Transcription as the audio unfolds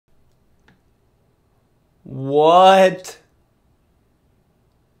What?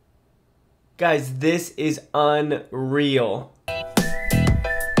 Guys, this is unreal.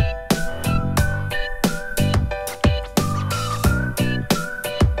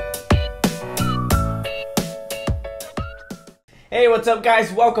 Hey, what's up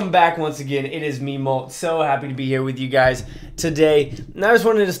guys? Welcome back once again. It is me, Molt. So happy to be here with you guys today. And I just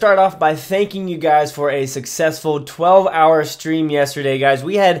wanted to start off by thanking you guys for a successful 12-hour stream yesterday, guys.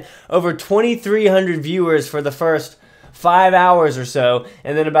 We had over 2,300 viewers for the first 5 hours or so,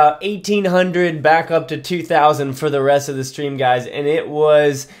 and then about 1,800 back up to 2,000 for the rest of the stream, guys. And it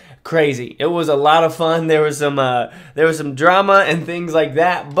was crazy. It was a lot of fun. There was some drama and things like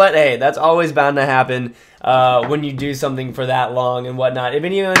that, but hey, that's always bound to happen when you do something for that long and whatnot. If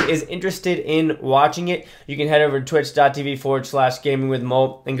anyone is interested in watching it, you can head over to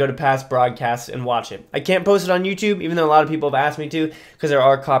twitch.tv/gamingwithmolt and go to past broadcasts and watch it. I can't post it on YouTube, even though a lot of people have asked me to, because there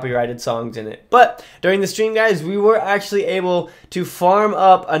are copyrighted songs in it. But during the stream, guys, we were actually able to farm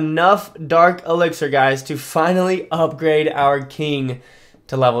up enough Dark Elixir, guys, to finally upgrade our king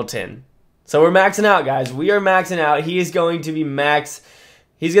to level 10. So we're maxing out, guys. We are maxing out. He is going to be max.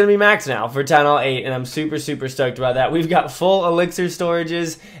 He's going to be max now for Town Hall 8, and I'm super stoked about that. We've got full elixir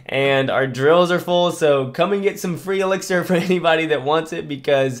storages, and our drills are full, so come and get some free elixir for anybody that wants it,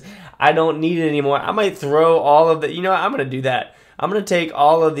 because I don't need it anymore. I might throw all of the, you know what, I'm going to do that. I'm going to take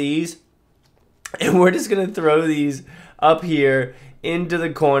all of these, and we're just going to throw these up here into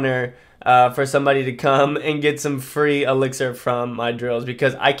the corner for somebody to come and get some free elixir from my drills,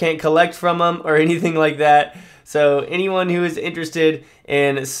 because I can't collect from them or anything like that. So anyone who is interested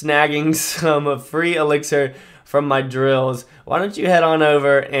in snagging some free elixir from my drills, why don't you head on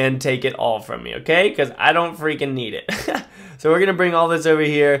over and take it all from me, okay? Because I don't freaking need it. So we're going to bring all this over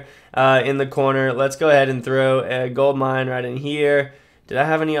here in the corner. Let's go ahead and throw a gold mine right in here. Did I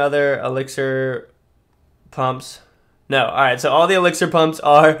have any other elixir pumps? No. Alright, so all the elixir pumps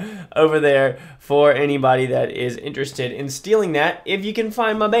are over there for anybody that is interested in stealing that, if you can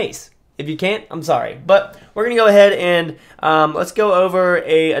find my base. If you can't, I'm sorry. But we're going to go ahead and let's go over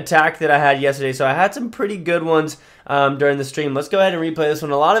a attack that I had yesterday. So I had some pretty good ones during the stream. Let's go ahead and replay this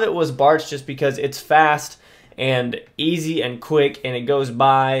one. A lot of it was Barch, just because it's fast and easy and quick, and it goes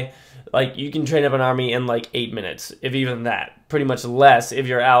by. Like, you can train up an army in like 8 minutes, if even that. Pretty much less if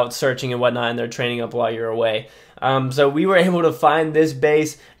you're out searching and whatnot and they're training up while you're away. So we were able to find this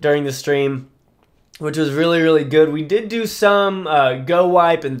base during the stream, which was really good. We did do some go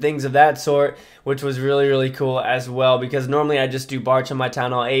wipe and things of that sort, which was really cool as well, because normally I just do Barch on my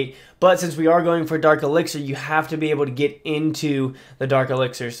Town Hall 8, but since we are going for Dark Elixir, you have to be able to get into the Dark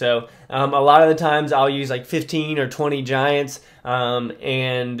Elixir. So a lot of the times I'll use like 15 or 20 giants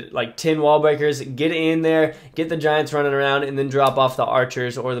and like 10 wall breakers, get in there, get the giants running around, and then drop off the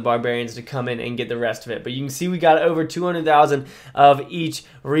archers or the barbarians to come in and get the rest of it. But you can see we got over 200,000 of each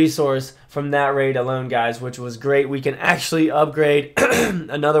resource from that raid alone, guys, which was great. We can actually upgrade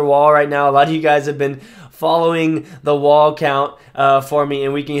another wall right now. A lot of you guys have been following the wall count for me,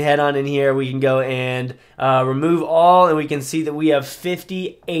 and we can head on in here. We can go and remove all, and we can see that we have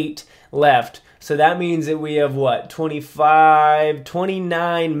 58 left. So that means that we have, what,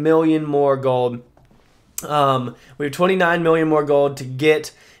 29 million more gold. We have 29 million more gold to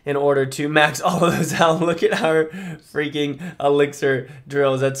get in order to max all of those out. Look at our freaking elixir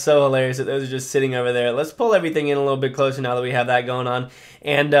drills. That's so hilarious that those are just sitting over there. Let's pull everything in a little bit closer now that we have that going on.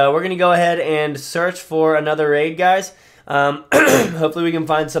 And we're going to go ahead and search for another raid, guys. Hopefully we can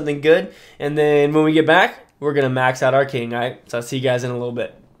find something good. And then when we get back, we're going to max out our king, all right? So I'll see you guys in a little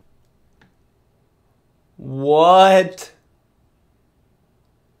bit. What?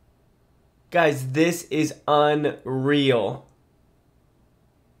 Guys, this is unreal.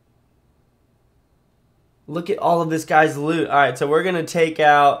 Look at all of this guy's loot. Alright, so we're going to take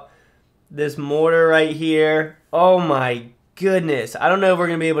out this mortar right here. Oh my goodness. I don't know if we're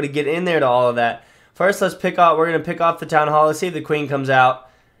going to be able to get in there to all of that. First, let's pick off, we're going to pick off the town hall. Let's see if the queen comes out.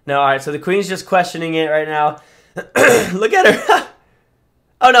 No, alright, so the queen's just questioning it right now. Look at her.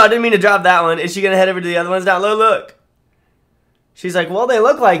 Oh no, I didn't mean to drop that one. Is she going to head over to the other ones down low? Look. She's like, well, they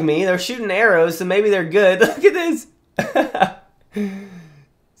look like me. They're shooting arrows, so maybe they're good. Look at this.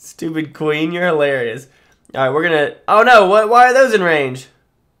 Stupid queen, you're hilarious. Alright, we're going to... Oh no, why are those in range?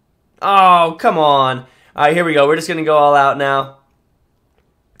 Oh, come on. Alright, here we go. We're just going to go all out now.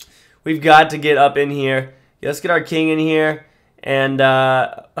 We've got to get up in here. Let's get our king in here. And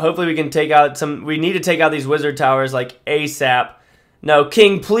hopefully we can take out some... We need to take out these wizard towers like ASAP. No,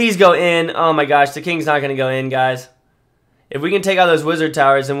 king, please go in. Oh my gosh, the king's not going to go in, guys. If we can take out those wizard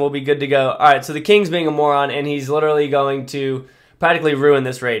towers, then we'll be good to go. Alright, so the king's being a moron, and he's literally going to practically ruin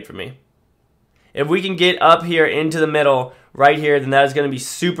this raid for me. If we can get up here into the middle right here, then that is going to be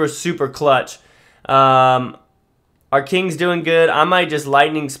super, super clutch. Our king's doing good. I might just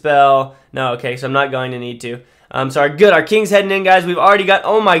lightning spell. No, okay, so I'm not going to need to. Sorry, good. Our king's heading in, guys. We've already got,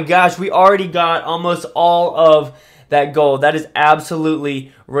 oh my gosh, we already got almost all of that gold. That is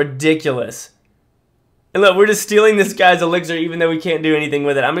absolutely ridiculous. And look, we're just stealing this guy's elixir even though we can't do anything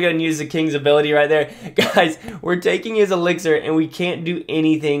with it. I'm going to use the king's ability right there. Guys, we're taking his elixir and we can't do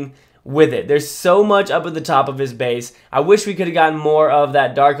anything with it. There's so much up at the top of his base. I wish we could have gotten more of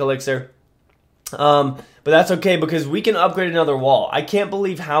that dark elixir. But that's okay because we can upgrade another wall. I can't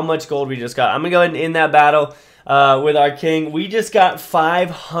believe how much gold we just got. I'm going to go ahead and end that battle with our king. We just got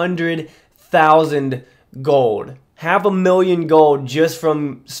 500,000 gold. 500,000 gold just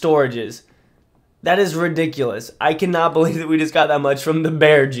from storages. That is ridiculous. I cannot believe that we just got that much from the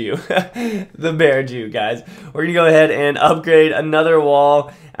bear Jew. The bear Jew, guys. We're going to go ahead and upgrade another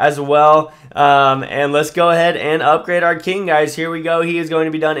wall as well. And let's go ahead and upgrade our king, guys. Here we go. He is going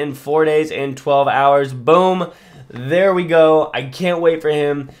to be done in 4 days and 12 hours. Boom. There we go. I can't wait for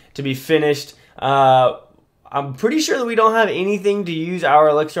him to be finished. I'm pretty sure that we don't have anything to use our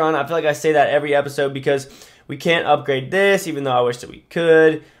elixir on. I feel like I say that every episode because we can't upgrade this, even though I wish that we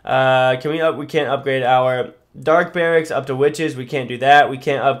could. We can't upgrade our dark barracks up to witches. We can't do that. We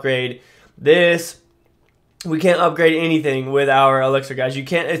can't upgrade this. We can't upgrade anything with our elixir, guys. You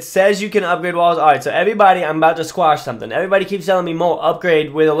can't. It says you can upgrade walls. All right, so everybody, I'm about to squash something. Everybody keeps telling me, Mo,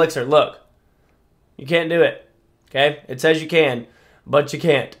 upgrade with elixir. Look, you can't do it. Okay, it says you can, but you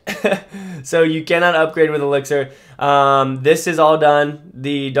can't. So you cannot upgrade with elixir. This is all done.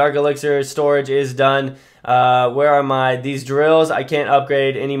 The dark elixir storage is done. Where are these drills? I can't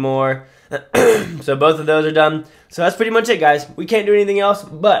upgrade anymore. So both of those are done. So that's pretty much it, guys. We can't do anything else,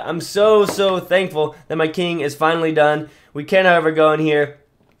 but I'm so thankful that my king is finally done. We can, however, go in here,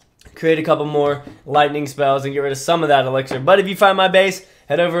 create a couple more lightning spells, and get rid of some of that elixir. But if you find my base,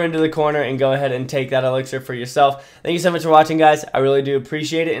 head over into the corner and go ahead and take that elixir for yourself. Thank you so much for watching, guys. I really do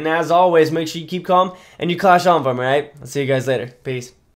appreciate it. And as always, make sure you keep calm and you clash on for me, right? I'll see you guys later. Peace.